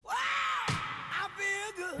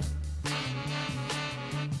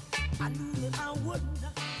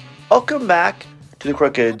Welcome back to the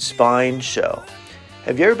Crooked Spine Show.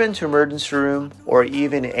 Have you ever been to an emergency room or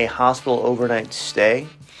even a hospital overnight stay?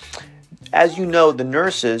 As you know, the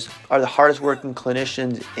nurses are the hardest working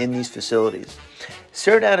clinicians in these facilities.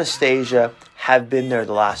 Sara and Anastasia have been there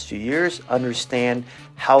the last few years, understand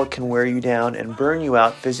how it can wear you down and burn you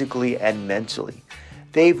out physically and mentally.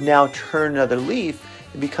 They've now turned another leaf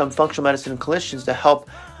and become functional medicine clinicians to help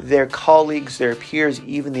their colleagues, their peers,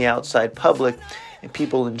 even the outside public, and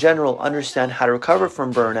people in general understand how to recover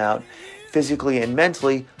from burnout physically and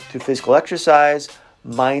mentally through physical exercise,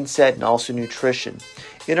 mindset, and also nutrition.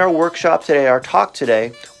 In our workshop today, our talk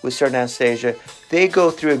today with Sara and Anastasia, they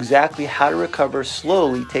go through exactly how to recover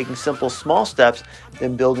slowly, taking simple small steps,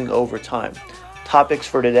 then building over time. Topics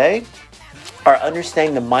for today are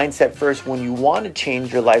understanding the mindset first when you want to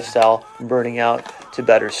change your lifestyle from burning out to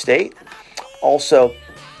better state. Also,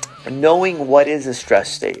 knowing what is a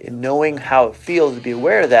stress state and knowing how it feels to be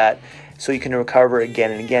aware of that so you can recover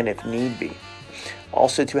again and again if need be.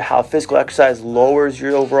 Also to how physical exercise lowers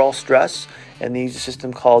your overall stress, and they use a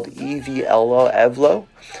system called EVLO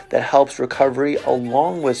that helps recovery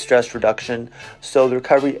along with stress reduction. So the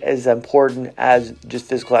recovery is as important as just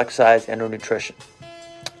physical exercise and or nutrition.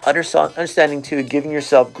 Understanding too, giving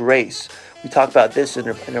yourself grace. We talk about this in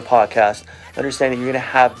our podcast. Understanding you're going to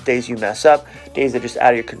have days you mess up, days that are just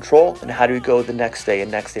out of your control, and how do you go the next day and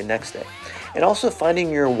next day and next day. And also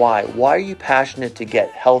finding your why. Why are you passionate to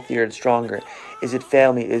get healthier and stronger? Is it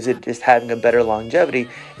family? Is it just having a better longevity?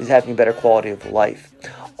 Is it having a better quality of life?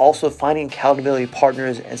 Also finding accountability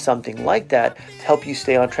partners and something like that to help you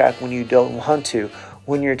stay on track when you don't want to.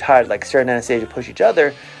 When you're tired, like Sara and Anastasia push each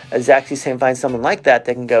other, exactly saying find someone like that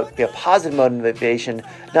that can go be a positive motivation,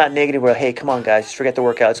 not negative where, hey, come on guys, just forget the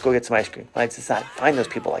workout, let's go get some ice cream. It's not, find those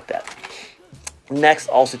people like that. Next,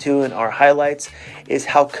 also too, in our highlights is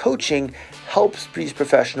how coaching helps these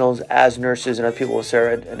professionals as nurses and other people with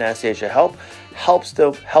Sara and Anastasia helps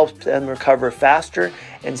them recover faster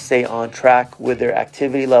and stay on track with their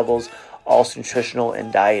activity levels, also nutritional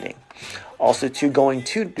and dieting. Also, going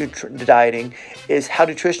to dieting is how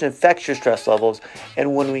nutrition affects your stress levels,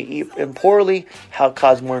 and when we eat poorly, how it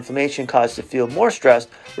causes more inflammation, causes to feel more stressed,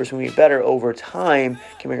 versus when we eat better over time,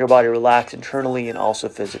 can make our body relax internally and also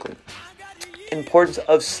physically. Importance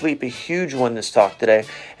of sleep, a huge one this talk today,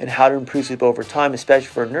 and how to improve sleep over time, especially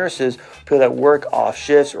for nurses, people that work off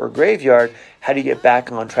shifts or graveyard, how do you get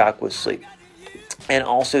back on track with sleep? And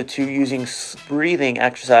also to using breathing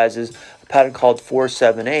exercises, a pattern called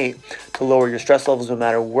 4-7-8, to lower your stress levels no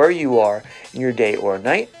matter where you are in your day or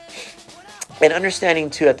night. And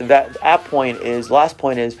understanding too at the last point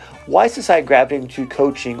is why society gravitating to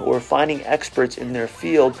coaching or finding experts in their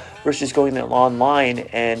field versus going online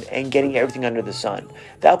and getting everything under the sun.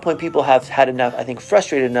 At that point, people have had enough, I think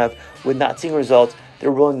frustrated enough with not seeing results.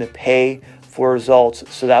 They're willing to pay for results.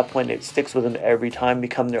 So at that point, it sticks with them every time,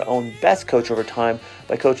 become their own best coach over time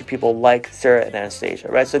by coaching people like Sara and Anastasia,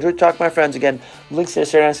 right? So to talk to my friends again, links to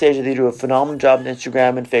Sara and Anastasia. They do a phenomenal job on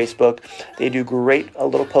Instagram and Facebook. They do great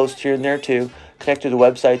little posts here and there too. Connect to the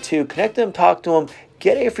website too. Connect them, talk to them,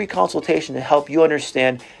 get a free consultation to help you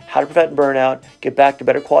understand how to prevent burnout, get back to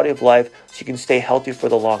better quality of life so you can stay healthy for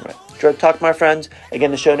the long run. Drug Talk to my friends.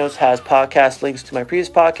 Again, the show notes has podcast links to my previous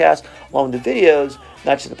podcast along with the videos,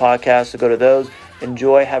 not just the podcast, so go to those.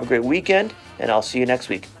 Enjoy, have a great weekend, and I'll see you next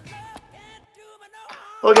week.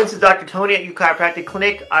 Hello again, this is Dr. Tony at U Chiropractic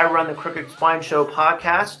Clinic. I run the Crooked Spine Show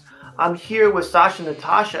podcast. I'm here with Sasha and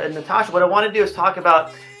Natasha. And Natasha, what I want to do is talk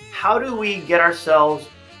about how do we get ourselves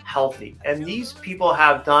healthy? And these people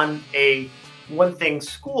have done one thing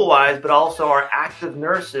school-wise, but also are active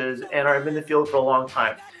nurses and are in the field for a long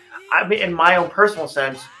time. I mean, in my own personal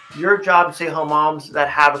sense, your job, stay-at-home moms that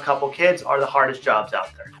have a couple kids, are the hardest jobs out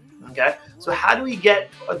there. Okay, so how do we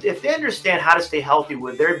if they understand how to stay healthy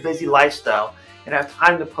with their busy lifestyle and have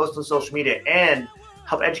time to post on social media and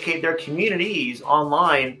help educate their communities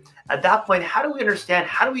online, at that point, how do we understand,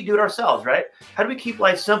 how do we do it ourselves, right? How do we keep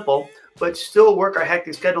life simple, but still work our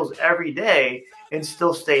hectic schedules every day and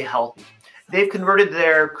still stay healthy? They've converted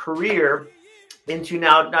their career into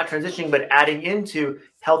now not transitioning, but adding into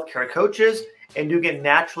healthcare coaches and doing it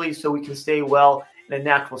naturally so we can stay well in a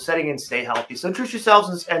natural setting and stay healthy. So introduce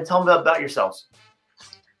yourselves and tell them about yourselves.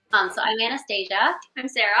 So I'm Anastasia. I'm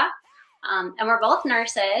Sara. And we're both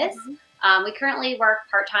nurses. We currently work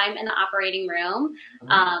part-time in the operating room.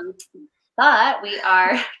 But we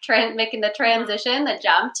are making the transition, the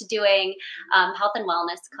jump to doing health and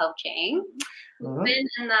wellness coaching. We've been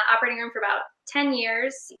in the operating room for about 10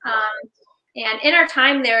 years. And in our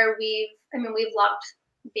time there, we've loved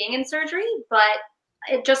being in surgery, but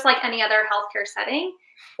just like any other healthcare setting,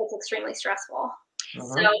 it's extremely stressful. Mm-hmm.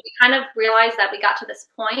 So we kind of realized that we got to this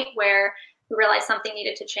point where we realized something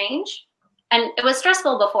needed to change. And it was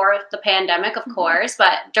stressful before the pandemic, of course,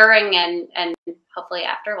 but during and hopefully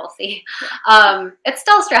after, we'll see. It's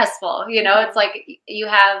still stressful. It's like you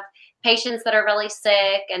have patients that are really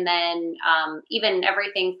sick, and then even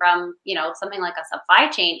everything from, something like a supply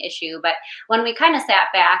chain issue. But when we kind of sat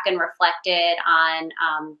back and reflected on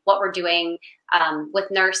what we're doing with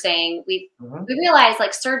nursing, we realized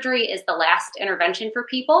like surgery is the last intervention for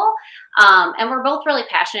people. And we're both really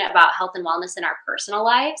passionate about health and wellness in our personal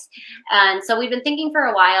lives. And so we've been thinking for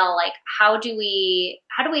a while, like, how do we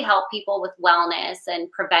help people with wellness and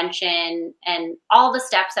prevention and all the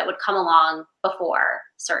steps that would come along before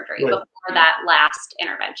surgery, before that last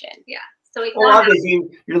intervention. Yeah. So obviously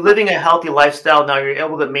you're living a healthy lifestyle now. You're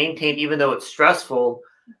able to maintain, even though it's stressful,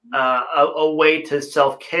 a way to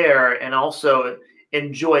self-care and also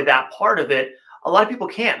enjoy that part of it. A lot of people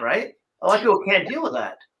can't, right? A lot of people can't deal with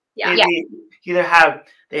that. Yeah. They either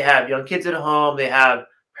have young kids at home, they have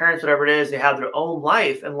parents, whatever it is, they have their own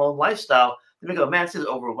life and own lifestyle. They go, man, this is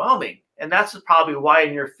overwhelming. And that's probably why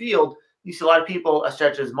in your field, you see a lot of people,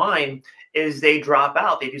 such as mine, is they drop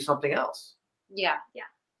out, they do something else. Yeah.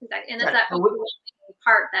 Exactly. And it's that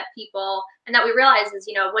part that people, and that we realize is,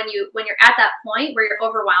 when you're at that point where you're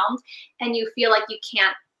overwhelmed and you feel like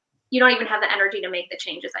you don't even have the energy to make the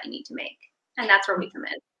changes that you need to make. And that's where we come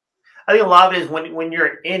in. I think a lot of it is when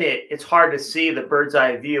you're in it, it's hard to see the bird's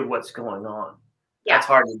eye view of what's going on. Yeah. That's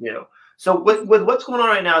hard to do. So with what's going on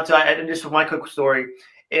right now, and just for my quick story,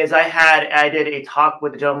 is I did a talk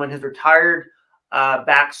with a gentleman who's retired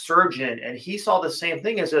back surgeon, and he saw the same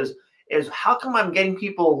thing as is how come I'm getting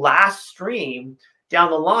people last stream down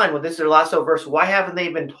the line when this is their last versus why haven't they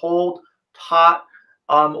been told, taught,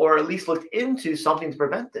 or at least looked into something to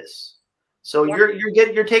prevent this? So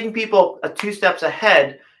you're taking people 2 steps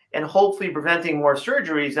ahead and hopefully preventing more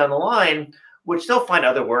surgeries down the line, which they'll find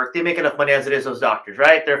other work. They make enough money as it is, those doctors,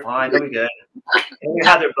 right? They're fine, they'll be good. And they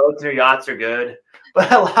have their boats and their yachts are good.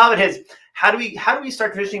 But a lot of it is how do we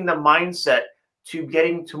start transitioning the mindset to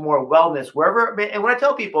getting to more wellness wherever? And when I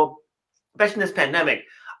tell people, especially in this pandemic,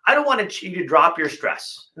 I don't want you to drop your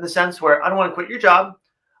stress in the sense where I don't want to quit your job.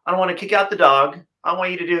 I don't want to kick out the dog. I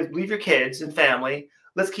want you to leave your kids and family.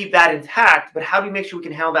 Let's keep that intact. But how do we make sure we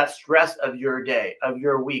can handle that stress of your day, of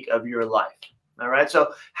your week, of your life? All right.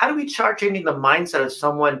 So how do we start changing the mindset of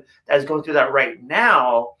someone that is going through that right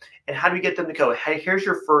now? And how do we get them to go, hey, here's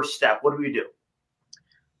your first step. What do we do?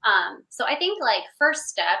 So I think like first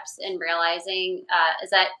steps in realizing is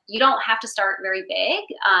that you don't have to start very big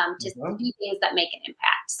to do things that make an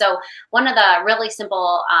impact. So one of the really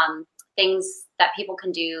simple things that people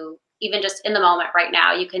can do, even just in the moment right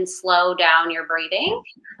now, you can slow down your breathing.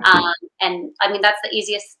 And I mean, that's the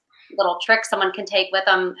easiest little trick someone can take with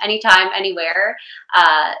them anytime, anywhere.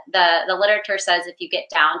 The literature says if you get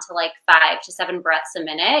down to like 5 to 7 breaths a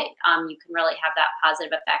minute, you can really have that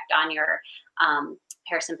positive effect on your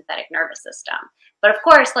parasympathetic nervous system. But of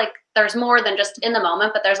course, like there's more than just in the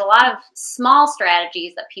moment, but there's a lot of small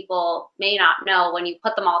strategies that people may not know. When you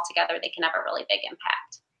put them all together, they can have a really big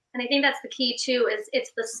impact. And I think that's the key too, is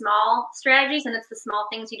it's the small strategies and it's the small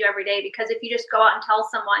things you do every day. Because if you just go out and tell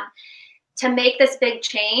someone to make this big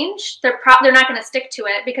change, they're not going to stick to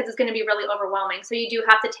it because it's going to be really overwhelming. So you do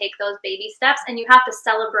have to take those baby steps and you have to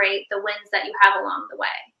celebrate the wins that you have along the way.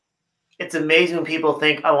 It's amazing when people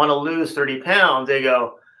think, I want to lose 30 pounds. They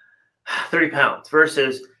go, 30 pounds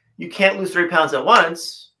versus you can't lose 30 pounds at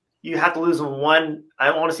once. You have to lose them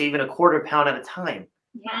I want to say even a quarter pound at a time.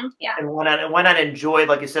 Yeah. And why not enjoy,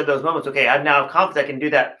 like you said, those moments? Okay, I'm now confident I can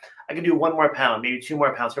do that. I can do 1 more pound, maybe 2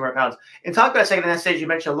 more pounds, 3 more pounds. And talk about a second, Anastasia, you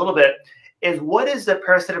mentioned a little bit, is what is the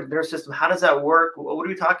parasympathetic nervous system? How does that work? What are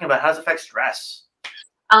we talking about? How does it affect stress?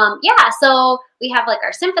 So we have like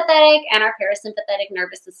our sympathetic and our parasympathetic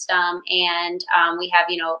nervous system. And we have,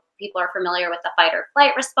 people are familiar with the fight or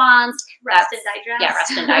flight response. Rest and digest. Yeah,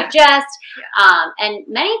 rest and digest. And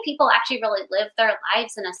many people actually really live their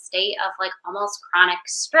lives in a state of like almost chronic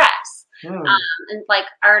stress. And like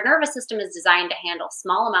our nervous system is designed to handle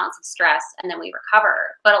small amounts of stress and then we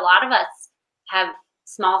recover. But a lot of us have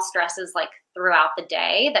small stresses like throughout the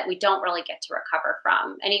day that we don't really get to recover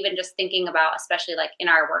from. And even just thinking about, especially like in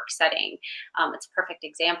our work setting, it's a perfect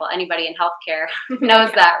example. Anybody in healthcare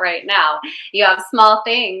knows that right now. You have small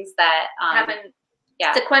things that happen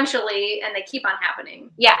sequentially and they keep on happening.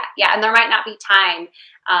 Yeah. And there might not be time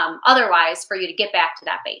otherwise for you to get back to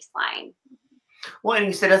that baseline. Well, and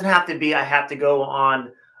you said it doesn't have to be, I have to go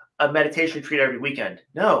on a meditation retreat every weekend.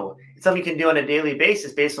 No, It's something you can do on a daily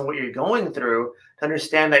basis based on what you're going through to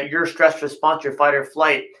understand that your stress response, your fight or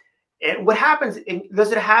flight. And what happens,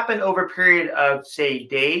 does it happen over a period of, say,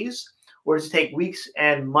 days, or does it take weeks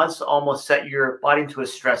and months to almost set your body into a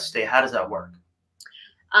stress state? How does that work?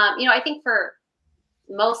 I think for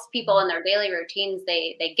most people in their daily routines,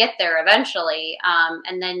 they get there eventually,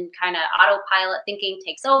 and then kind of autopilot thinking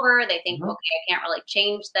takes over. They think, okay, I can't really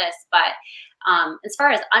change this. But as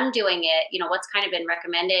far as undoing it, what's kind of been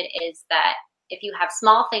recommended is that if you have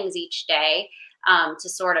small things each day, to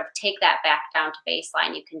sort of take that back down to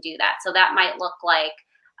baseline, you can do that. So that might look like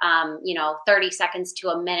 30 seconds to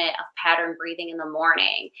a minute of pattern breathing in the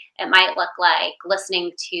morning. It might look like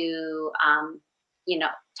listening to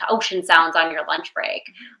to ocean sounds on your lunch break,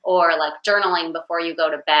 or like journaling before you go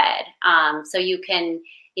to bed. So you can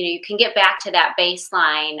get back to that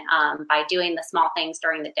baseline by doing the small things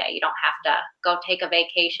during the day. You don't have to go take a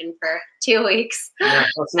vacation for 2 weeks. Yeah,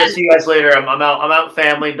 I'll see you guys later. I'm out,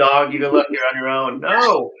 family, dog. You go look, you're on your own.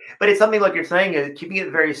 No, but it's something like you're saying, is keeping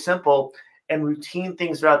it very simple and routine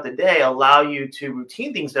things throughout the day allow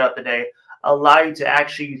you to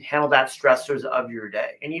actually handle that stressors of your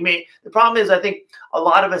day. And the problem is, I think a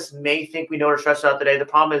lot of us may think we know our stress throughout the day. The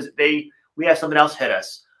problem is we have something else hit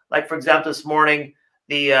us. Like, for example, this morning,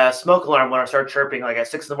 the smoke alarm, when I started chirping like at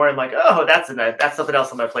 6 in the morning, I'm like, oh, that's something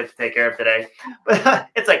else on my plate to take care of today. But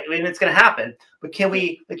it's like, it's going to happen. But can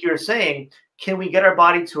we, like you were saying, can we get our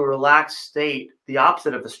body to a relaxed state, the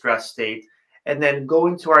opposite of the stress state, and then go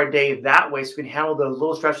into our day that way so we can handle those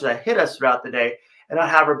little stressors that hit us throughout the day and not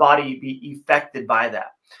have our body be affected by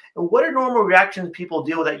that? And what are normal reactions people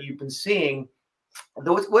deal with that you've been seeing?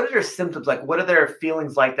 What are their symptoms like? What are their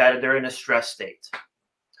feelings like that if they're in a stress state?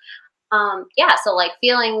 So like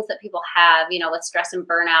feelings that people have, with stress and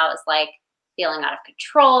burnout, is like feeling out of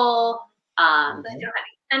control. They don't have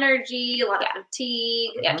any energy, a lot of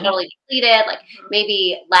fatigue. Yeah, totally depleted. Like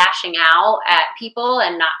maybe lashing out at people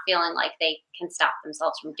and not feeling like they can stop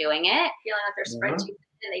themselves from doing it. Feeling like they're spread too thin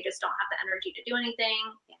and they just don't have the energy to do anything.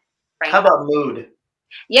 How about mood?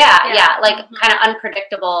 Yeah. Like kind of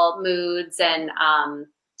unpredictable moods, and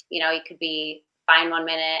you could be fine one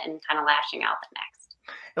minute and kind of lashing out the next.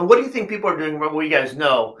 And what do you think people are doing? What you guys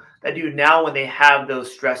know that do now when they have those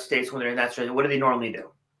stress states, when they're in that stress? What do they normally do?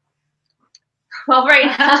 Well,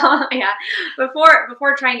 right now,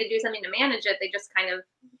 before trying to do something to manage it, they just kind of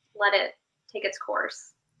let it take its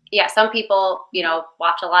course. Yeah, some people,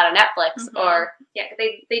 watch a lot of Netflix, or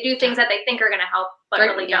they do things that they think are going to help, but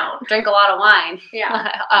really don't. Drink a lot of wine. Yeah.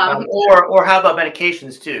 Or how about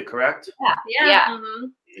medications too? Correct. Yeah.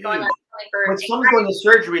 When someone's going to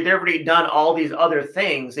surgery, they've already done all these other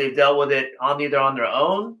things. They've dealt with it either on their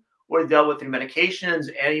own, or dealt with through medications,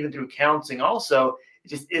 and even through counseling. Also, it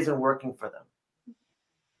just isn't working for them.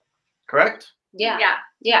 Correct? Yeah.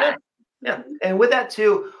 And with that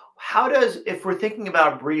too, if we're thinking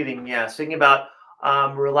about breathing, thinking about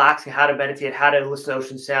relaxing, how to meditate, how to listen to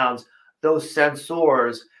ocean sounds, those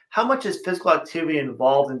sensors, how much is physical activity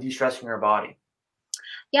involved in de-stressing our body?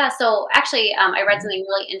 Yeah, so actually, I read something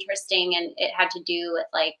really interesting, and it had to do with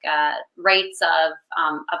rates of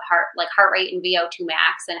heart rate and VO2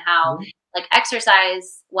 max, and how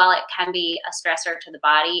exercise, while it can be a stressor to the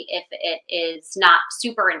body, if it is not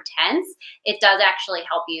super intense, it does actually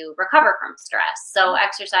help you recover from stress. So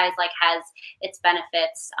exercise has its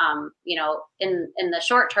benefits, in the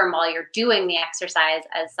short term while you're doing the exercise,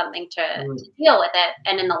 as something to deal with it,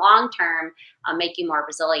 and in the long term, make you more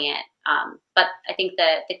resilient. But I think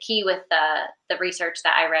the key with the research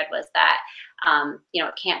that I read was that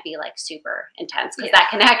it can't be super intense, because that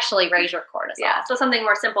can actually raise your cortisol. Yeah, so something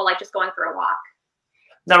more simple, like just going for a walk.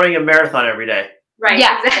 Not running a marathon every day. Right.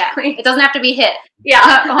 Yeah, exactly. Yeah. It doesn't have to be HIIT.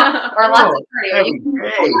 Yeah. or lots of cardio. You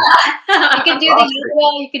could do the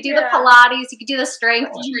yoga, you could do the Pilates, you could do the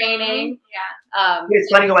strength training. Yeah. I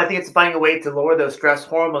think it's finding a way to lower those stress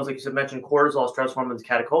hormones, like you mentioned, cortisol, stress hormones,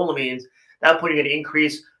 catecholamines. At that point, you're going to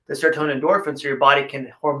increase the serotonin, endorphins, so your body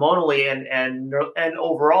can hormonally and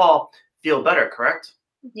overall feel better. Correct?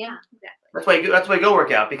 Yeah, exactly. That's why I go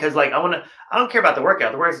work out, because I don't care about the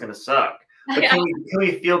workout. The workout's going to suck. But can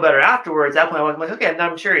we feel better afterwards? At that point, I'm like, okay, now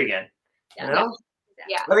I'm cheering again. Yeah.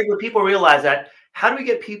 I think when people realize that, how do we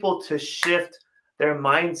get people to shift their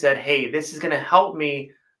mindset? Hey, this is going to help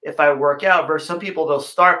me if I work out. Versus some people, they'll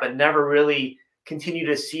start but never really continue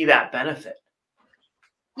to see that benefit.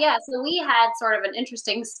 Yeah, so we had sort of an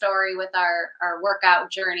interesting story with our workout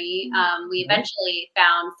journey. We eventually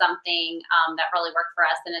found something that really worked for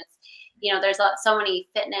us, and there's so many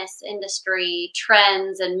fitness industry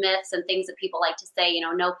trends and myths and things that people like to say,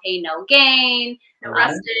 no pain, no gain. No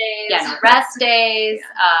rest days. Yeah, no rest days.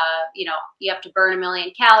 You have to burn 1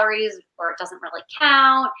 million calories or it doesn't really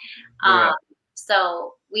count.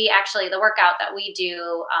 So the workout that we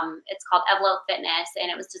do, it's called Evlo Fitness, and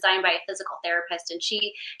it was designed by a physical therapist. And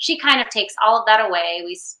she kind of takes all of that away.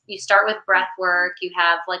 You start with breath work. You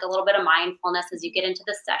have like a little bit of mindfulness as you get into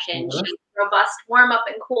the session. Robust warm up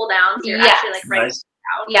and cool down. So you're actually like right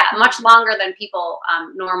out. Yeah, much longer than people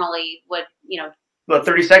normally would, Well,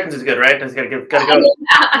 30 seconds is good, right? It's gotta go.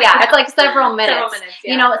 Yeah, it's like several minutes.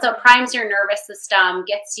 Yeah. So it primes your nervous system,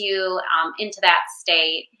 gets you into that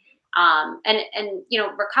state. And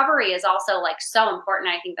recovery is also like so important.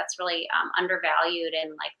 I think that's really undervalued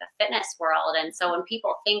in like the fitness world. And so when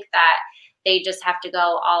people think that they just have to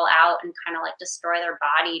go all out and kind of like destroy their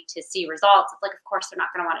body to see results, it's like, of course, they're not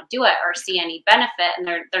going to want to do it or see any benefit, and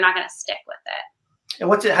they're not going to stick with it. And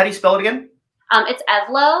how do you spell it again? It's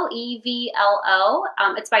Evlo, EVLO.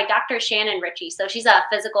 It's by Dr. Shannon Ritchie. So she's a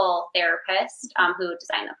physical therapist who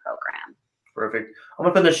designed the program. Perfect. I'm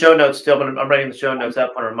going to put in the show notes still, but I'm writing the show notes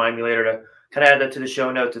up. Want to remind me later to kind of add that to the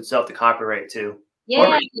show notes itself, the copyright too.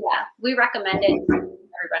 Yeah. We recommend it for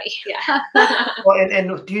everybody. Yeah. Well,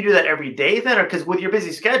 and do you do that every day then? Or because with your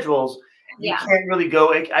busy schedules, you can't really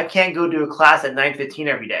go, I can't go do a class at 9:15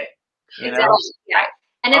 every day. Exactly. Yeah.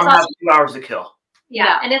 And it's also have 2 hours to kill.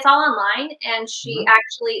 Yeah, and it's all online, and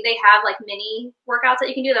they have like mini workouts that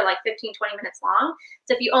you can do. They're like 15, 20 minutes long.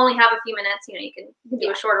 So if you only have a few minutes, you can do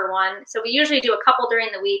a shorter one. So we usually do a couple during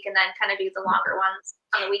the week and then kind of do the longer ones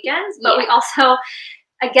on the weekends. But we also,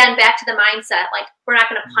 again, back to the mindset, like we're not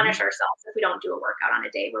going to punish ourselves if we don't do a workout on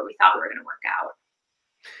a day where we thought we were going to work out.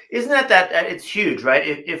 Isn't that it's huge, right?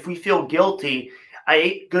 If we feel guilty, I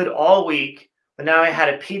ate good all week, but now I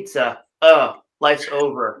had a pizza, life's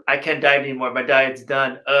over. I can't diet anymore. My diet's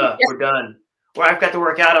done. We're done. Or I've got to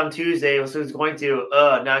work out on Tuesday. So I was going to,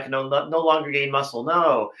 now I can no longer gain muscle.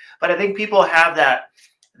 No. But I think people have that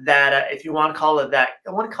if you want to call it that, I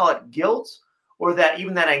want to call it guilt or that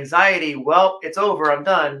even that anxiety. Well, it's over. I'm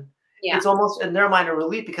done. Yeah. It's almost in their mind a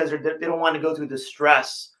relief because they don't want to go through the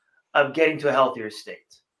stress of getting to a healthier state.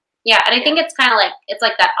 Yeah, and I think it's kind of like, it's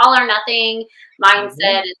like that all or nothing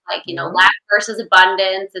mindset. It's like, lack versus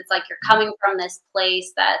abundance. It's like you're coming from this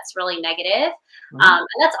place that's really negative. And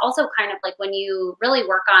that's also kind of like when you really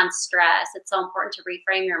work on stress, it's so important to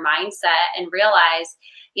reframe your mindset and realize,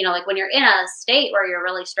 like when you're in a state where you're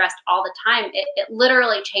really stressed all the time, it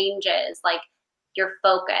literally changes like your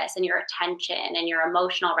focus and your attention and your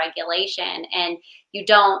emotional regulation. And you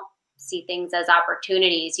don't see things as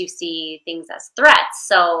opportunities, you see things as threats.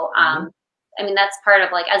 So that's part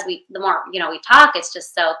of like, the more we talk, it's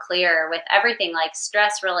just so clear with everything. Like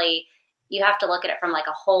stress, really, you have to look at it from like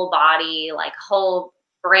a whole body, like whole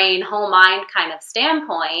brain, whole mind kind of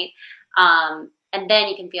standpoint, and then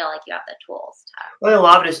you can feel like you have the tools to. Well, a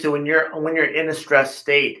lot of it is too when you're in a stress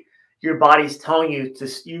state, your body's telling you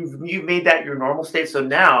you've made that your normal state, so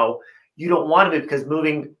now you don't want to move because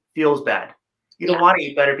moving feels bad. You don't want to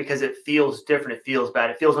eat better because it feels different. It feels bad.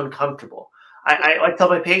 It feels uncomfortable. I tell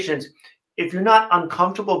my patients, if you're not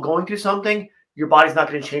uncomfortable going through something, your body's not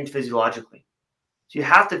going to change physiologically. So you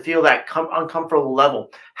have to feel that uncomfortable level.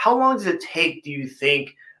 How long does it take, do you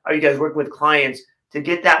think, are you guys working with clients to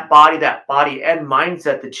get that body and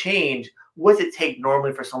mindset to change? What does it take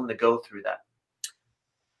normally for someone to go through that?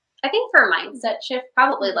 I think for a mindset shift,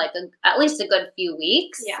 probably like at least a good few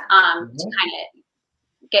weeks to kind of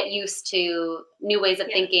get used to new ways of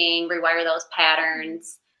thinking, rewire those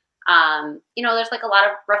patterns. There's like a lot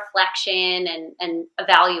of reflection and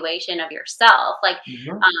evaluation of yourself. Like,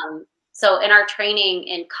 so in our training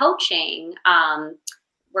in coaching,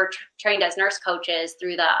 we're trained as nurse coaches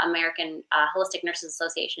through the American Holistic Nurses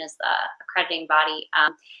Association is the accrediting body.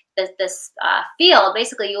 This field,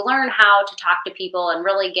 basically you learn how to talk to people and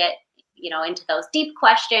really get into those deep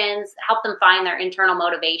questions, help them find their internal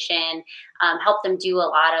motivation, help them do a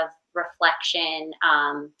lot of reflection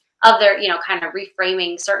of their, kind of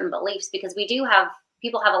reframing certain beliefs, because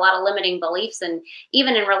people have a lot of limiting beliefs. And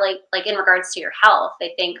even in really like in regards to your health,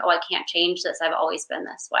 they think, I can't change this. I've always been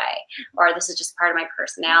this way, or this is just part of my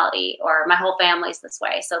personality, or my whole family's this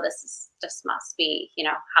way. So just must be,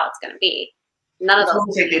 how it's going to be. None of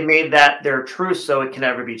those. Like they made that their truth, so it can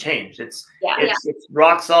never be changed. It's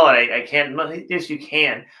rock solid. I can't. Yes, you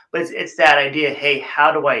can, but it's that idea. Hey,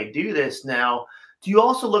 how do I do this now? Do you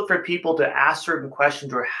also look for people to ask certain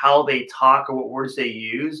questions or how they talk or what words they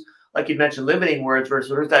use? Like you mentioned, limiting words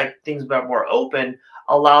versus words that things about more open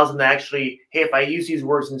allows them to actually, hey, if I use these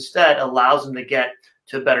words instead, allows them to get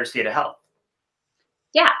to a better state of health.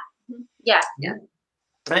 Yeah. Yeah. Yeah.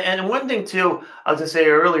 And one thing too, I was gonna say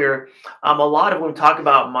earlier, a lot of when we talk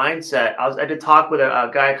about mindset, I did talk with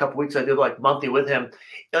a guy a couple weeks ago. I did like monthly with him.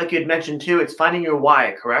 Like you had mentioned too, it's finding your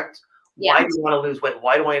why. Correct? Yeah. Why do you want to lose weight?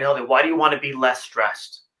 Why do you want to get healthy? Why do you want to be less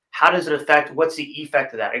stressed? How does it affect? What's the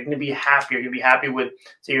effect of that? Are you going to be happier? You're going to be happy with,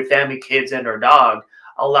 say, your family, kids, and or dog.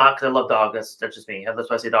 A lot, because I love dogs. That's just me. That's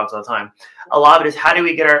why I say dogs all the time. A lot of it is how do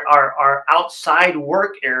we get our outside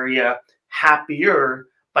work area happier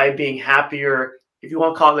by being happier, if you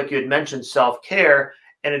want to call it, like you had mentioned, self-care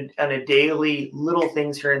and a daily little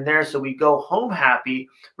things here and there. So we go home happy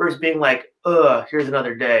versus being like, here's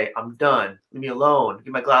another day. I'm done. Leave me alone.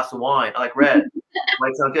 Give my glass of wine. I like red.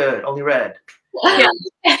 White's not good. Only red. Yeah.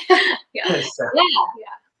 Yeah. So, Yeah.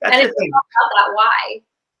 that's And the it's thing. about that why,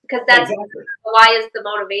 because that's Exactly. why is the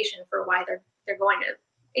motivation for why they're going to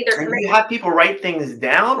either And do commit. you have people write things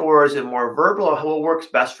down, or is it more verbal, or what works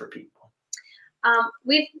best for people?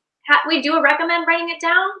 We do recommend writing it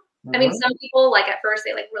down. I mean, Mhm. some people like at first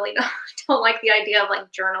they like really don't like the idea of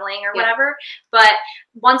like journaling or Yeah. whatever. But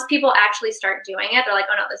once people actually start doing it, they're like,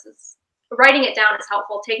 oh no, writing it down is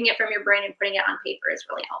helpful. Taking it from your brain and putting it on paper is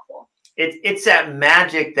really helpful. It's that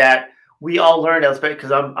magic that we all learned,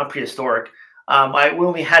 because I'm prehistoric. We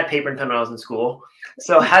only had paper and pen when I was in school.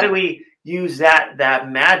 So how do we use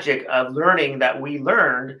that magic of learning that we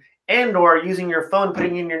learned, and or using your phone,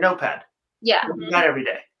 putting in your notepad? Yeah. Not every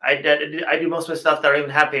day. I do most of the stuff that I don't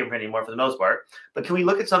even have paper anymore for the most part. But can we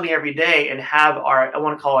look at something every day and have I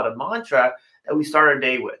want to call it a mantra that we start our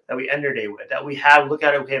day with, that we end our day with, that we look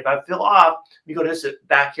at it, okay, if I feel off, we go to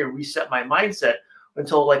back here, reset my mindset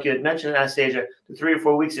until, like you had mentioned, Anastasia, the 3 or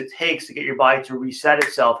 4 weeks it takes to get your body to reset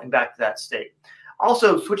itself and back to that state.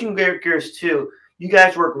 Also, switching gears too, you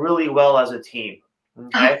guys work really well as a team.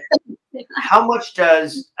 Okay. How much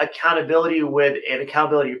does accountability with an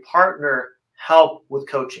accountability partner help with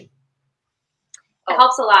coaching? It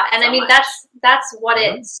helps a lot. And so I mean, much. that's what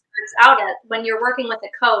Mhm. it starts out at. When you're working with a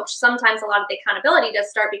coach, sometimes a lot of the accountability does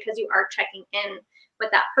start because you are checking in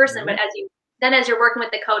with that person. Mhm. But as you're working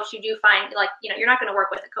with the coach, you do find like, you're not going to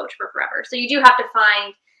work with a coach for forever. So you do have to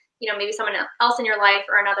find, maybe someone else in your life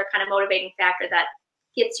or another kind of motivating factor that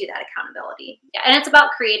gets you that accountability. Yeah, and it's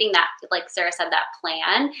about creating that, like Sarah said, that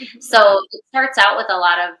plan. Mm-hmm. So it starts out with a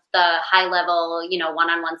lot of the high level,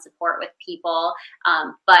 one-on-one support with people.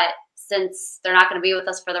 But since they're not going to be with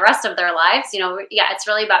us for the rest of their lives, it's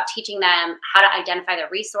really about teaching them how to identify their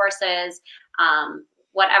resources,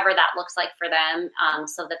 whatever that looks like for them,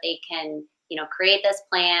 so that they can, create this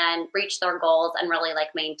plan, reach their goals, and really like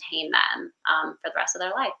maintain them for the rest of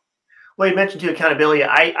their life. Well, you mentioned too accountability.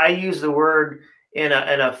 I use the word in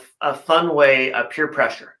a fun way, peer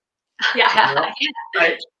pressure. Yeah.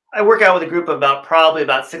 I work out with a group of probably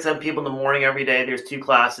about 6-7 people in the morning every day. There's 2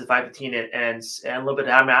 classes, 5 to 10, and a little bit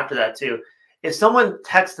of time after that too. If someone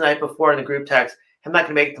texts the night before in the group text, I'm not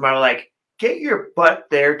going to make it tomorrow, like, get your butt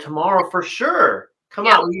there tomorrow for sure. Come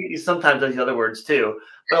on. We sometimes use other words too,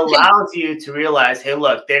 but allows you to realize, hey,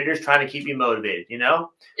 look, they're just trying to keep you motivated, Yeah.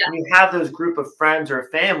 When you have those group of friends or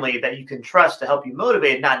family that you can trust to help you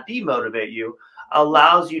motivate, not demotivate you,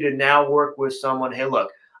 allows you to now work with someone, hey,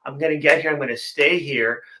 look, I'm going to get here. I'm going to stay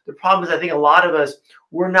here. The problem is, I think a lot of us,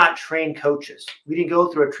 we're not trained coaches. We didn't go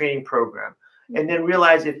through a training program. And then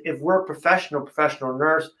realize if we're a professional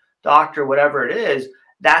nurse, doctor, whatever it is,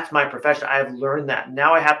 that's my profession. I've learned that.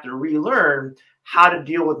 Now I have to relearn how to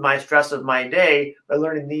deal with my stress of my day by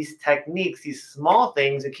learning these techniques, these small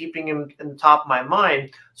things, and keeping them in the top of my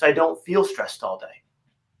mind so I don't feel stressed all day.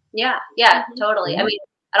 Yeah, totally. Mhm. I mean,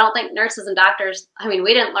 I don't think nurses and doctors,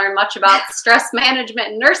 we didn't learn much about stress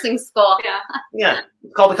management in nursing school. Yeah.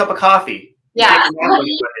 It's called a cup of coffee. You Yeah. take a nap when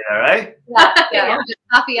you put it there, right? Yeah.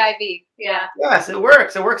 Coffee IV. Yeah. Yes, it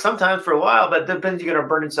works. It works sometimes for a while, but then you're going to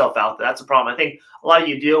burn yourself out. That's the problem. I think a lot of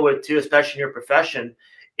you deal with too, especially in your profession,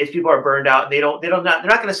 is people are burned out and they're not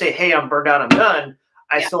going to say, hey, I'm burned out, I'm done.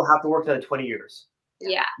 I still have to work another 20 years.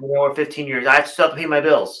 Yeah. Or 15 years. I still have to pay my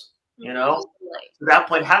bills, Totally. At that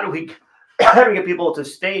point, how do we get people to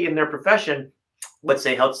stay in their profession, but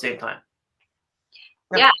stay healthy at the same time?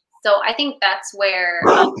 Yeah. So I think that's where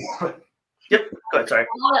Yep. Go ahead. Sorry.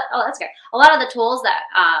 that's great. A lot of the tools that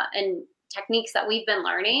and techniques that we've been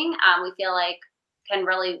learning, we feel like can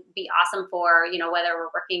really be awesome for, whether we're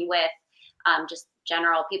working with just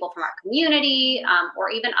general people from our community, or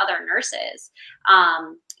even other nurses,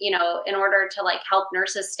 in order to like help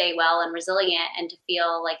nurses stay well and resilient and to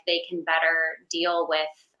feel like they can better deal with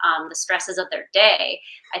the stresses of their day.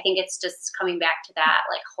 I think it's just coming back to that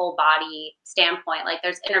like whole body standpoint. Like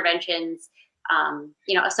there's interventions,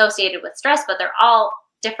 associated with stress, but they're all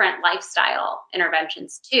different lifestyle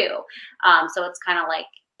interventions too. So it's kind of like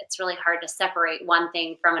it's really hard to separate one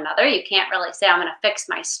thing from another. You can't really say, I'm going to fix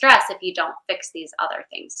my stress if you don't fix these other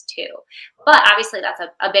things too. But obviously that's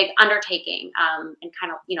a big undertaking, and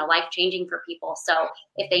kind of, life-changing for people. So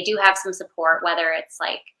if they do have some support, whether it's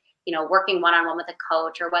like, working one-on-one with a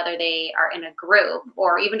coach, or whether they are in a group,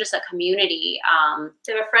 or even just a community.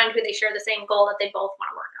 They have a friend who they share the same goal that they both want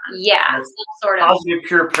to work on. Yeah, some sort of positive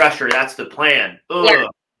peer pressure. That's the plan. Ugh.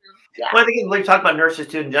 Yeah. Well, I think when you talk about nurses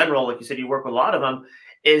too in general, like you said, you work with a lot of them,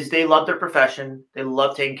 is they love their profession. They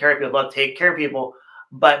love taking care of people, love taking care of people.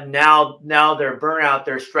 But now their burnout,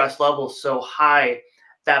 their stress levels so high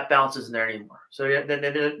that balance isn't there anymore. So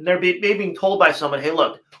they're being told by someone, hey,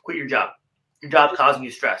 look, quit your job. Your job's causing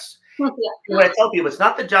you stress. Yeah. When I tell people, it's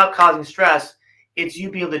not the job causing stress. It's you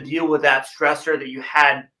being able to deal with that stressor that you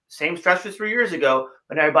had, same stressor 3 years ago,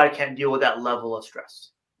 but everybody can't deal with that level of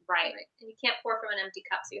stress. Right. And you can't pour from an empty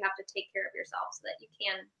cup, so you have to take care of yourself so that you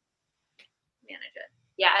can manage it.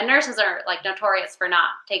 Yeah, and nurses are like notorious for not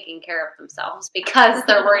taking care of themselves because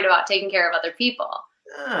they're worried about taking care of other people.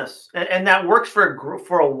 Yes, and that works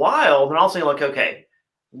for a while. Then also like, okay,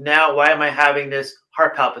 now why am I having this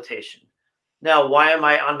heart palpitation? Now why am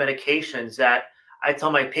I on medications that I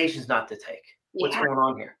tell my patients not to take? What's going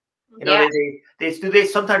on here? They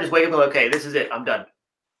sometimes just wake up and go, okay, this is it, I'm done.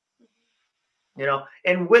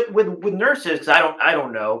 And with nurses, because I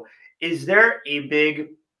don't know, is there a big,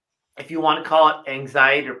 if you want to call it,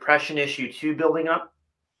 anxiety, depression issue too building up?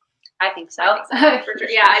 I think so. For sure.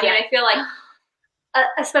 Yeah, I mean, I feel like,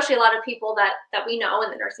 especially a lot of people that we know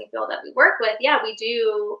in the nursing field that we work with, we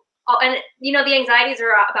do. And the anxieties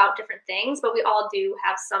are about different things, but we all do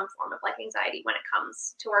have some form of like anxiety when it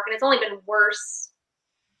comes to work, and it's only been worse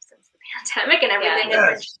since the pandemic and everything.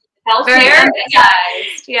 Yes. Healthcare,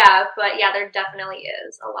 but there definitely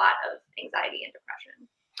is a lot of anxiety and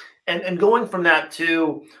depression. And going from that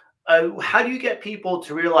to, how do you get people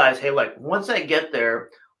to realize, hey, like once I get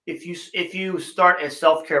there, if you start a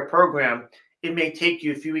self-care program, it may take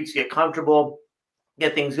you a few weeks to get comfortable,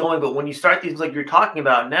 get things going, but when you start things like you're talking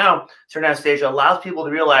about now, Sara Anastasia, allows people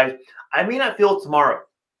to realize, I may not feel it tomorrow.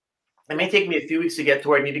 It may take me a few weeks to get to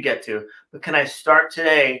where I need to get to, but can I start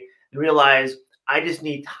today and realize I just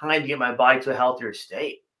need time to get my body to a healthier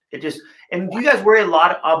state? And do you guys worry a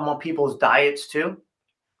lot on people's diets too?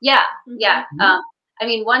 Yeah. I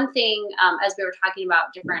mean, one thing, as we were talking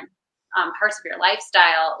about different parts of your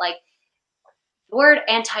lifestyle, like the word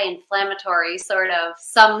anti-inflammatory sort of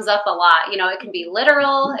sums up a lot. It can be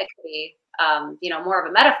literal, it can be, more of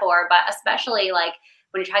a metaphor, but especially like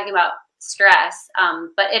when you're talking about stress,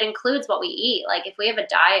 but it includes what we eat. Like if we have a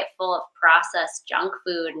diet full of processed junk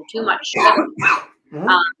food and too much sugar,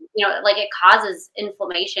 like it causes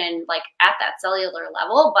inflammation like at that cellular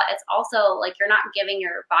level, but it's also like you're not giving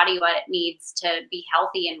your body what it needs to be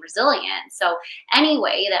healthy and resilient. So any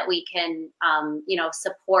way that we can,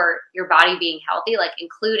 support your body being healthy, like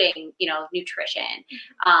including, nutrition,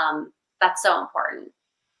 that's so important.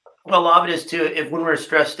 Well, a lot of it is too, if when we're in a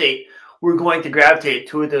stress state, we're going to gravitate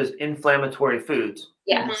toward those inflammatory foods.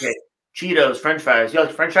 Yeah. Okay. Cheetos, French fries. You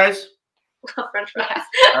like French fries? French fries.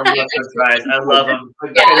 I love French fries. I love them.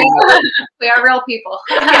 We are real people.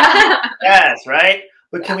 Yes, right?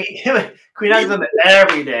 But can we not do them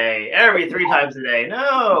every day, every 3 times a day?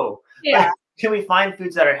 No. Yeah. But can we find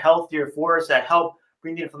foods that are healthier for us, that help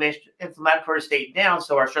bring the inflammatory state down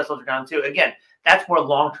so our stress levels are down too? Again, that's more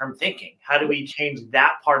long-term thinking. How do we change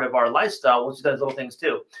that part of our lifestyle, which does little things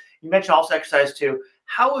too? You mentioned also exercise too.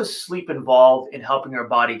 How is sleep involved in helping our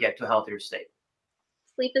body get to a healthier state?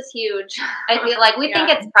 Sleep is huge. I feel like we think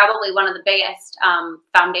it's probably one of the biggest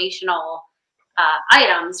foundational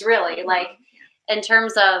items, really. Like in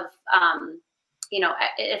terms of,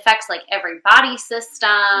 it affects like every body system.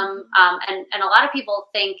 And a lot of people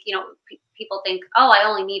think, oh, I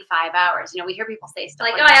only need 5 hours. We hear people say stuff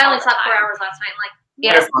like I only slept 4 hours last night. Like,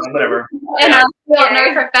 yes, whatever. In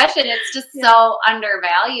our profession, it's just so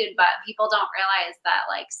undervalued, but people don't realize that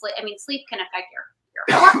like sleep can affect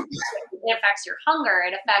your heart. It affects your hunger.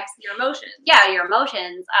 It affects your emotions. Yeah, your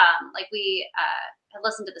emotions. Like we had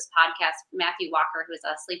listened to this podcast, Matthew Walker, who's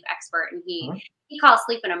a sleep expert, and he calls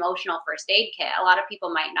sleep an emotional first aid kit. A lot of people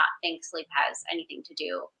might not think sleep has anything to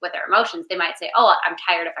do with their emotions. They might say, oh, I'm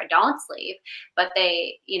tired if I don't sleep, but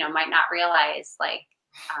they, might not realize like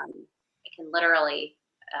it can literally,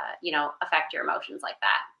 affect your emotions like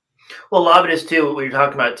that. Well, a lot of it is too, what you're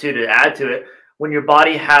talking about too, to add to it, when your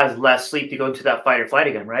body has less sleep, you go into that fight or flight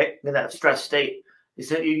again, right? In that stress state.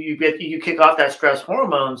 You kick off that stress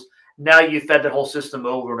hormones. Now you fed the whole system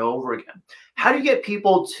over and over again. How do you get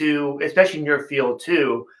people to, especially in your field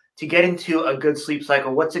too, to get into a good sleep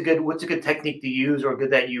cycle? What's a good technique to use, or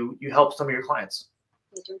good that you help some of your clients?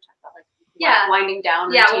 We do talk about winding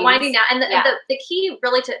down. Yeah, routines. winding down. And the key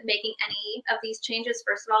really to making any of these changes,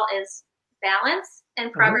 first of all, is balance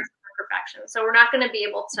and progress over perfection. So we're not going to be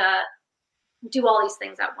able to do all these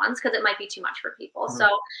things at once because it might be too much for people. So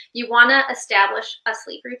you want to establish a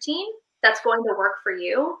sleep routine that's going to work for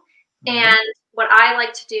you. And what I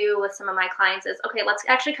like to do with some of my clients is, okay, let's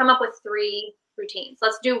actually come up with 3 routines.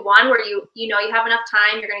 Let's do one where you know you have enough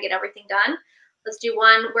time, you're going to get everything done. Let's do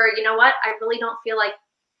one where, you know what, I really don't feel like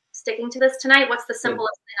sticking to this tonight. What's the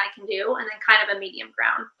simplest thing I can do? And then kind of a medium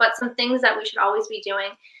ground. But some things that we should always be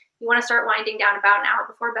doing. You want to start winding down about an hour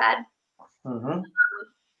before bed.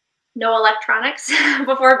 No electronics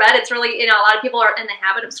before bed. It's really, a lot of people are in the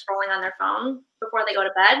habit of scrolling on their phone before they go to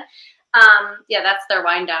bed. That's their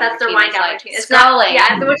wind down. That's routine. their wind down routine. It's scrolling.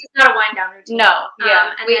 which is not a wind down routine. No.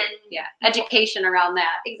 Yeah. Then education around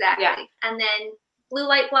that. Exactly. Yeah. And then blue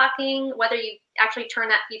light blocking, whether you actually turn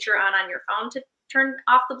that feature on your phone to turn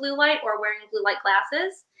off the blue light or wearing blue light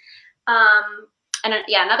glasses. And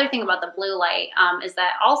another thing about the blue light is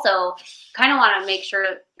that also kind of want to make sure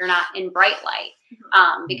you're not in bright light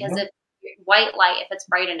because if white light, if it's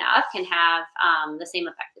bright enough, can have the same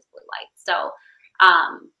effect as blue light. So,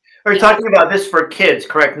 are you talking about this for kids,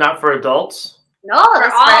 correct? Not for adults? No, for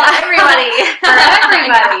everybody. For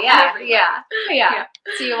everybody. Yeah.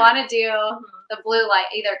 So you want to do the blue light,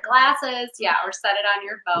 either glasses, or set it on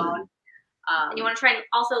your phone. And you want to try and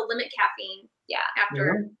also limit caffeine.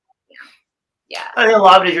 After. Yeah. I think a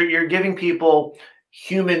lot of it is you're giving people,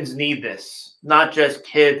 humans need this, not just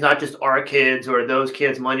kids, not just our kids or those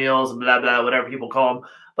kids, millennials, blah, blah, whatever people call them.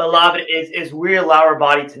 But a lot of it is we allow our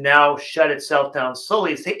body to now shut itself down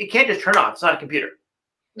slowly. It can't just turn off. It's not a computer.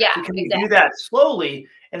 Yeah, so can you do that slowly?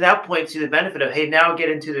 At that point, see the benefit of, hey, now get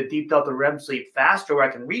into the deep delta REM sleep faster where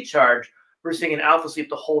I can recharge versus being in alpha sleep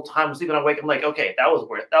the whole time. I'm sleeping awake. I'm like, okay, that was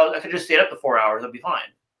worth it. I could just stay up to 4 hours. I'd be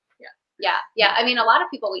fine. Yeah. I mean, a lot of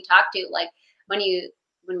people we talk to, like when we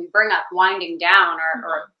bring up winding down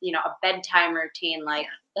or a bedtime routine, like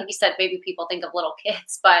you said, maybe people think of little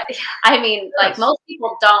kids, but I mean, like most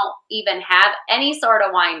people don't even have any sort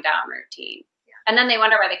of wind down routine, and then they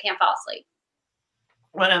wonder why they can't fall asleep.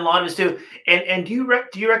 Well, and a lot of us do. And do you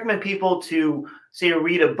recommend people to say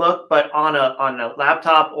read a book, but on a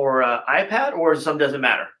laptop or an iPad, or some doesn't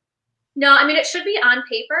matter? No, I mean it should be on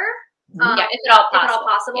paper. If at all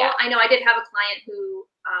possible. Yeah. I know I did have a client who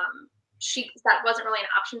that wasn't really an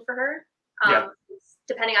option for her.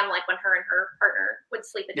 Depending on like when her and her partner would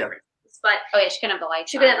sleep at different times. But she couldn't have the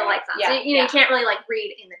lights. She couldn't have the lights on. So you can't really like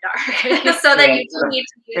read in the dark. So then you do need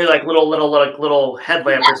to use like little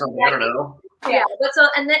headlamp or something. I don't know. Yeah, but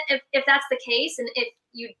and then if that's the case, and if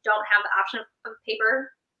you don't have the option of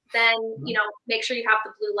paper, then make sure you have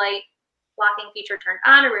the blue light blocking feature turned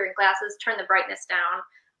on, or wearing glasses. Turn the brightness down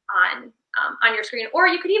on your screen, or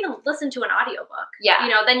you could even listen to an audiobook.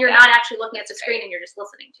 Then you're not actually looking at the screen and you're just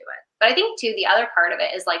listening to it. But I think too, the other part of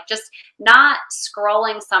it is like just not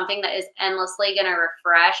scrolling something that is endlessly going to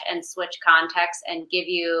refresh and switch context and give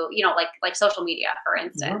you, like social media, for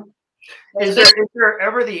instance. Is there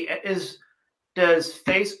ever does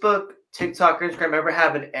Facebook, TikTok, or Instagram ever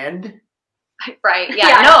have an end? Right.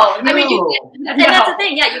 Yeah. No. I mean, and that's the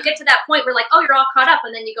thing. Yeah, you get to that point where like, oh, you're all caught up,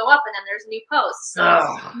 and then you go up, and then there's a new post. So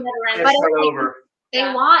it's over. They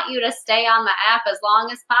want you to stay on the app as long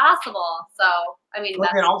as possible. So I mean,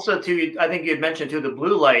 and also too, I think you had mentioned too the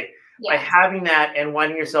blue light. By having that and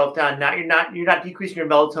winding yourself down, now you're not decreasing your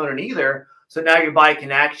melatonin either. So now your body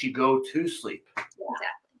can actually go to sleep. Exactly.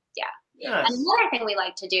 Yeah. Yes. And another thing we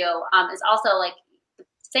like to do is also like the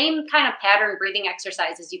same kind of pattern breathing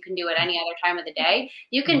exercises you can do at any other time of the day.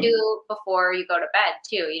 You can do before you go to bed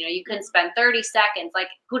too. You can spend 30 seconds. Like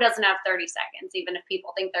who doesn't have 30 seconds? Even if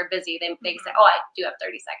people think they're busy, they say, "Oh, I do have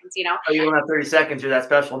 30 seconds." Oh, you don't have 30 seconds. You're that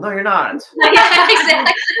special. No, you're not.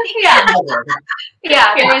 Exactly.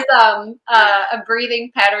 There's a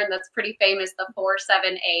breathing pattern that's pretty famous, the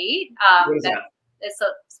 4-7-8. It's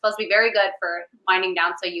supposed to be very good for winding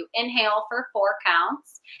down. So you inhale for 4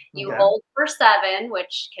 counts, you hold for 7,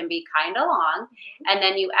 which can be kind of long, and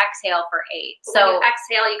then you exhale for 8. So when you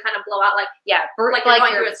exhale, you kind of blow out like you're going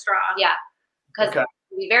through a straw. Yeah, because it'd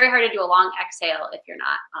be very hard to do a long exhale if you're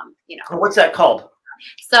not, What's that called?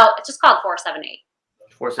 So it's just called 4-7-8.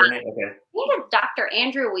 4-7-8. Okay. We had Dr.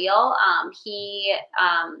 Andrew Wheel. He's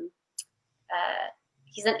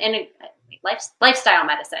in lifestyle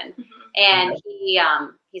medicine, and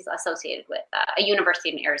he's associated with a university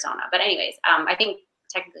in Arizona. But anyways, I think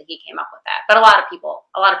technically he came up with that. But a lot of people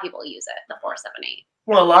use it, the 4-7-8.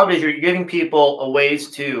 Well, a lot of it is you're giving people a ways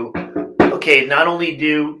to, not only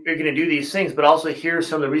you're going to do these things, but also here's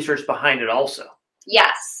some of the research behind it also.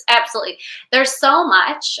 Yes, Absolutely. There's so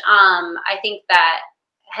much, I think, that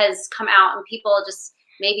has come out, and people just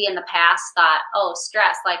maybe in the past thought, oh,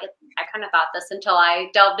 stress, like I kind of thought this until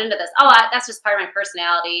I delved into this. Oh, that's just part of my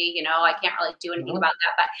personality. You know, I can't really do anything about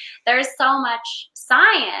that. But there's so much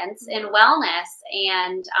science in wellness,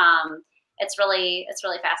 and it's really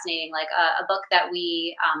fascinating. Like a book that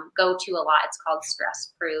we go to a lot, it's called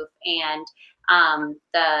Stress Proof. And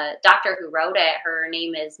the doctor who wrote it, her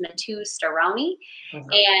name is Matu Staroni.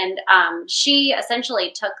 And she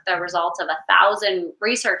essentially took the results of 1,000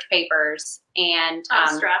 research papers and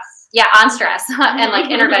on stress. Yeah, on stress and like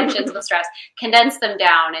interventions with stress, condensed them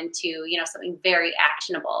down into, you know, something very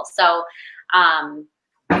actionable. So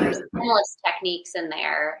there's endless techniques in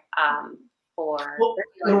there for.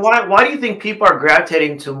 Well, why do you think people are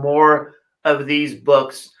gravitating to more of these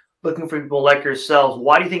books, looking for people like yourselves?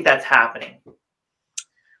 Why do you think that's happening?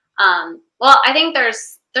 Well, I think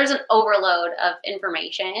there's an overload of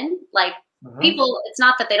information. Like people, it's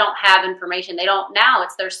not that they don't have information. They don't now.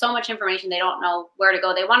 There's so much information they don't know where to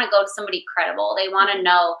go. They want to go to somebody credible. They want to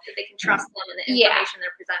know that they can trust them and the information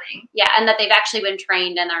they're presenting. Yeah, and that they've actually been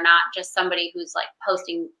trained, and they're not just somebody who's like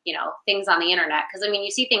posting, you know, things on the internet. Because I mean,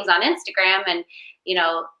 you see things on Instagram, and you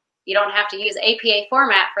know, you don't have to use APA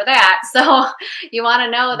format for that. So you want to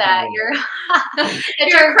know that you're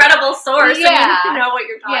a credible source. Yeah, and you know what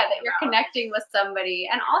you're talking about. Yeah, that you're connecting with somebody.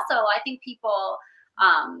 And also, I think people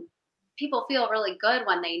feel really good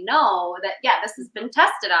when they know that, yeah, this has been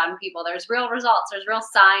tested on people. There's real results. There's real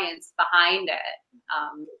science behind it.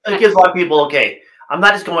 It gives a lot of people, okay, I'm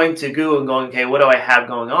not just going to Google and going, okay, what do I have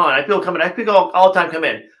going on? I people all the time come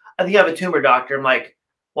in. I think you have a tumor, doctor. I'm like,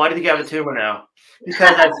 why do you think you have a tumor now?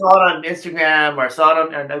 Because I saw it on Instagram, or I saw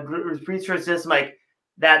it on research this. I'm like,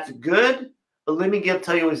 that's good, but let me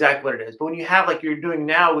tell you exactly what it is. But when you have, like you're doing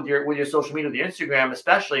now with your social media, with your Instagram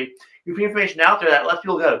especially, you put information out there that lets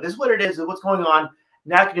people go, this is what it is, what's going on.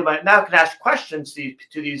 Now I can ask questions to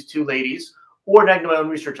these two ladies, or I can do my own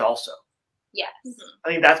research also. Yes. I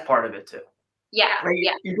think that's part of it too. Yeah. Right?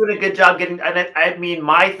 Yeah. You're doing a good job getting, and I mean,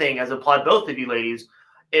 my thing, as I applaud both of you ladies,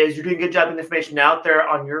 is you're doing a good job getting information out there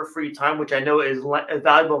on your free time, which I know is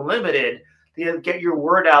valuable and limited, to get your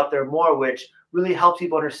word out there more, which really helps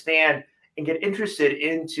people understand and get interested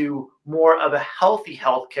into more of a healthy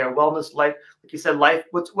healthcare, wellness, life. Like you said, life.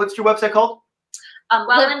 What's your website called?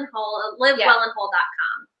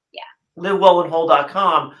 Livewellandwhole.com. Yeah.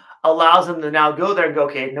 Livewellandwhole.com allows them to now go there and go,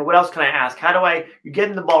 okay, now what else can I ask? How do you're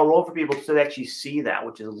getting the ball rolling for people so they actually see that,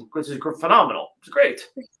 which is phenomenal. It's great.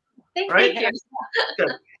 Thank you.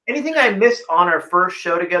 Good. Anything I missed on our first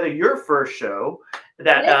show together, your first show,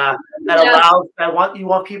 that you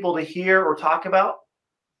want people to hear or talk about?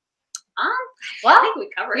 Well, I think we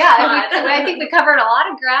covered. Yeah, I think we covered a lot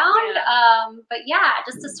of ground. Yeah. But yeah,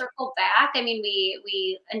 just to circle back, I mean,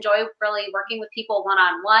 we enjoy really working with people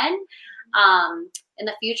one-on-one. In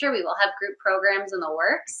the future, we will have group programs in the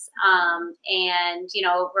works, and you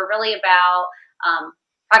know, we're really about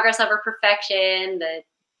progress over perfection.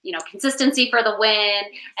 Consistency for the win,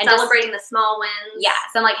 and celebrating the small wins.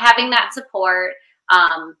 Yes, and like having that support.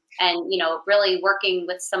 And, you know, really working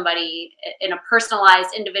with somebody in a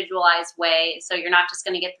personalized, individualized way. So you're not just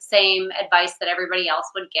going to get the same advice that everybody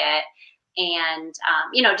else would get. And,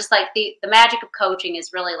 you know, just like the magic of coaching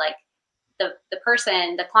is really like the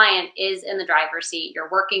client is in the driver's seat.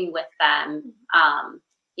 You're working with them,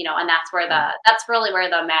 you know, and that's really where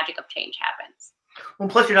the magic of change happens. Well,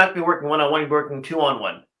 plus you're not going to be working one-on-one, you're working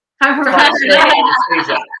two-on-one.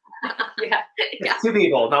 Yeah. Two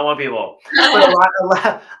people, not one people. But it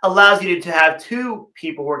allows you to have two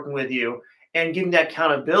people working with you and giving that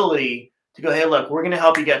accountability to go, hey, look, we're going to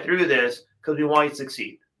help you get through this because we want you to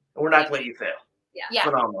succeed. And we're not going to let you fail. Yeah.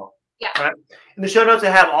 Phenomenal. Yeah. All right. In the show notes,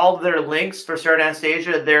 I have all of their links for Sara and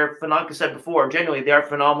Anastasia. They're phenomenal. Like I said before, genuinely, they are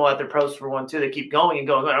phenomenal at their posts for one, too. They keep going and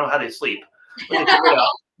going. I don't know how they sleep. But they figure it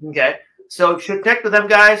out. Okay. So should connect with them,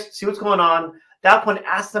 guys. See what's going on. That point,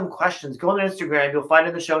 ask them questions. Go on their Instagram. You'll find it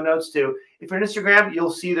in the show notes too. If you're on Instagram, you'll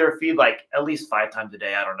see their feed like at least 5 times a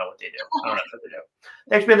day. I don't know what they do. I don't know what they do.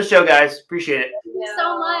 Thanks for being on the show, guys. Appreciate it. Thank you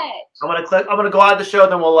so much. I'm gonna go out of the show,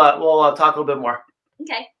 then we'll talk a little bit more.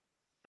 Okay.